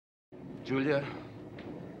Julia,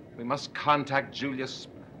 we must contact Josette's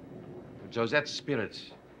spirit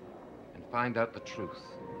and find out the truth.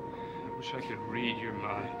 I wish I could read your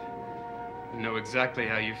mind and know exactly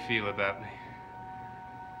how you feel about me.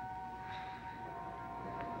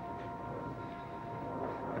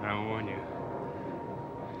 And I warn you,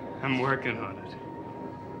 I'm working on it.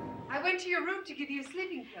 I went to your room to give you a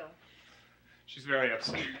sleeping pill. She's very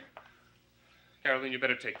upset. Caroline, you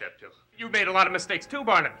better take that pill. You made a lot of mistakes too,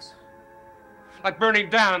 Barnabas. Like burning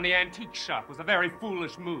down the antique shop was a very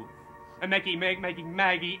foolish move. And making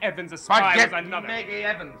Maggie Evans a spy was another. Maggie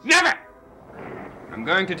Evans. Never! I'm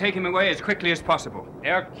going to take him away as quickly as possible.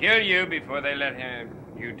 They'll kill you before they let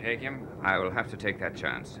you take him. I will have to take that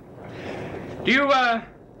chance. Do you,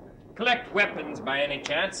 collect weapons by any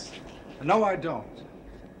chance? No, I don't.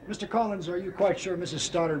 Mr. Collins, are you quite sure Mrs.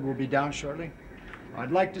 Stoddard will be down shortly?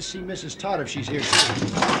 I'd like to see Mrs. Todd if she's here, too.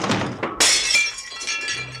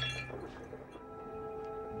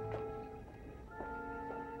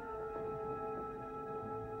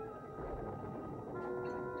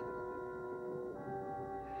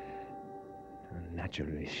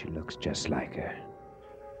 Naturally, she looks just like her.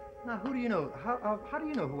 Now, who do you know? How do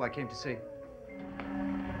you know who I came to see?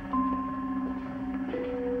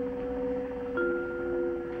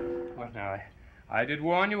 What now? I did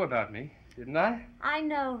warn you about me, didn't I? I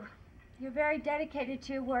know. You're very dedicated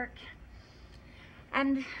to your work.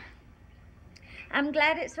 And I'm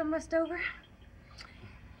glad it's almost over.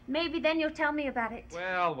 Maybe then you'll tell me about it.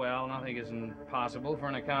 Well, nothing is impossible for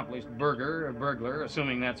an accomplished burglar,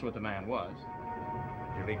 assuming that's what the man was.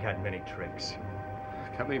 Julie got many tricks.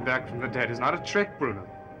 Coming back from the dead is not a trick, Bruno.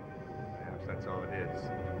 Perhaps that's all it is.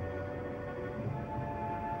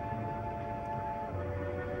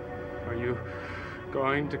 Are you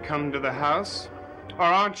going to come to the house, or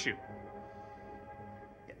aren't you?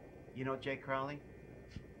 You know Jake Crowley?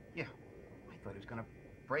 Yeah, I thought he was going to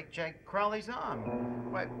break Jake Crowley's arm.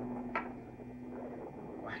 Why,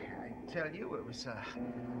 I tell you, it was,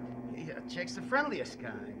 Jake's the friendliest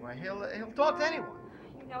guy. Why, he'll talk to anyone.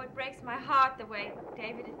 You know, it breaks my heart the way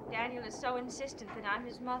David and Daniel is so insistent that I'm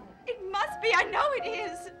his mother. It must be. I know it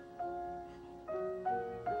is.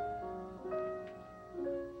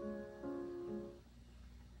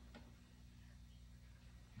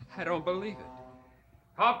 I don't believe it.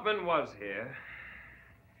 Hoffman was here.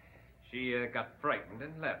 She got frightened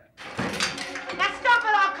and left. Now stop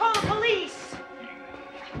it! I'll call the police!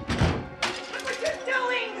 Look what you're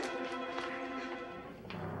doing!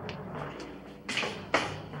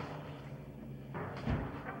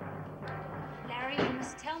 Larry, you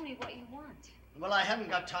must tell me what you want. Well, I haven't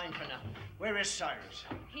got time for now. Where is Cyrus?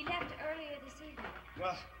 He left earlier this evening.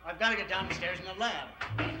 Well, I've got to get downstairs in the lab.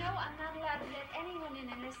 You know I'm not allowed to let anyone in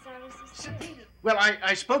unless Cyrus is here. Well,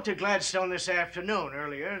 I spoke to Gladstone this afternoon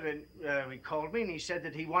earlier. He called me and he said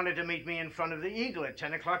that he wanted to meet me in front of the Eagle at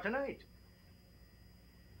 10 o'clock tonight.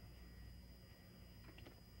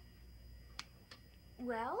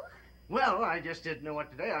 Well? Well, I just didn't know what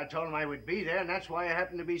to do. I told him I would be there, and that's why I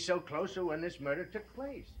happened to be so close to when this murder took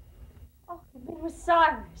place. Oh, it was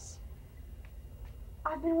Cyrus.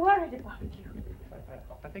 I've been worried about you.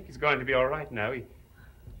 I think he's going to be all right now. He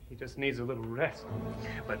just needs a little rest.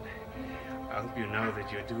 But I hope you know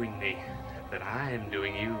that you're doing me, that I am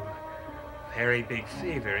doing you a very big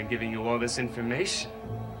favor in giving you all this information.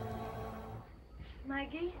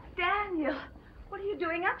 Maggie, Daniel, what are you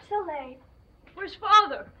doing up so late? Where's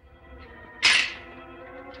Father?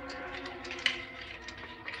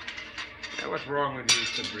 Now, what's wrong with you,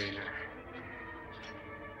 Sabrina?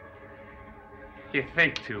 You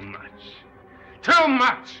think too much. Too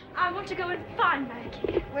much! I want to go and find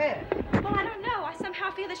Maggie. Where? Well, I don't know. I somehow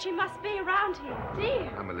feel that she must be around here. Dear.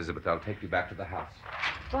 Come, Elizabeth, I'll take you back to the house.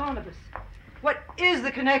 Barnabas, what is the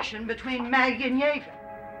connection between Maggie and Yeager?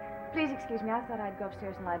 Please excuse me. I thought I'd go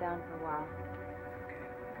upstairs and lie down for a while.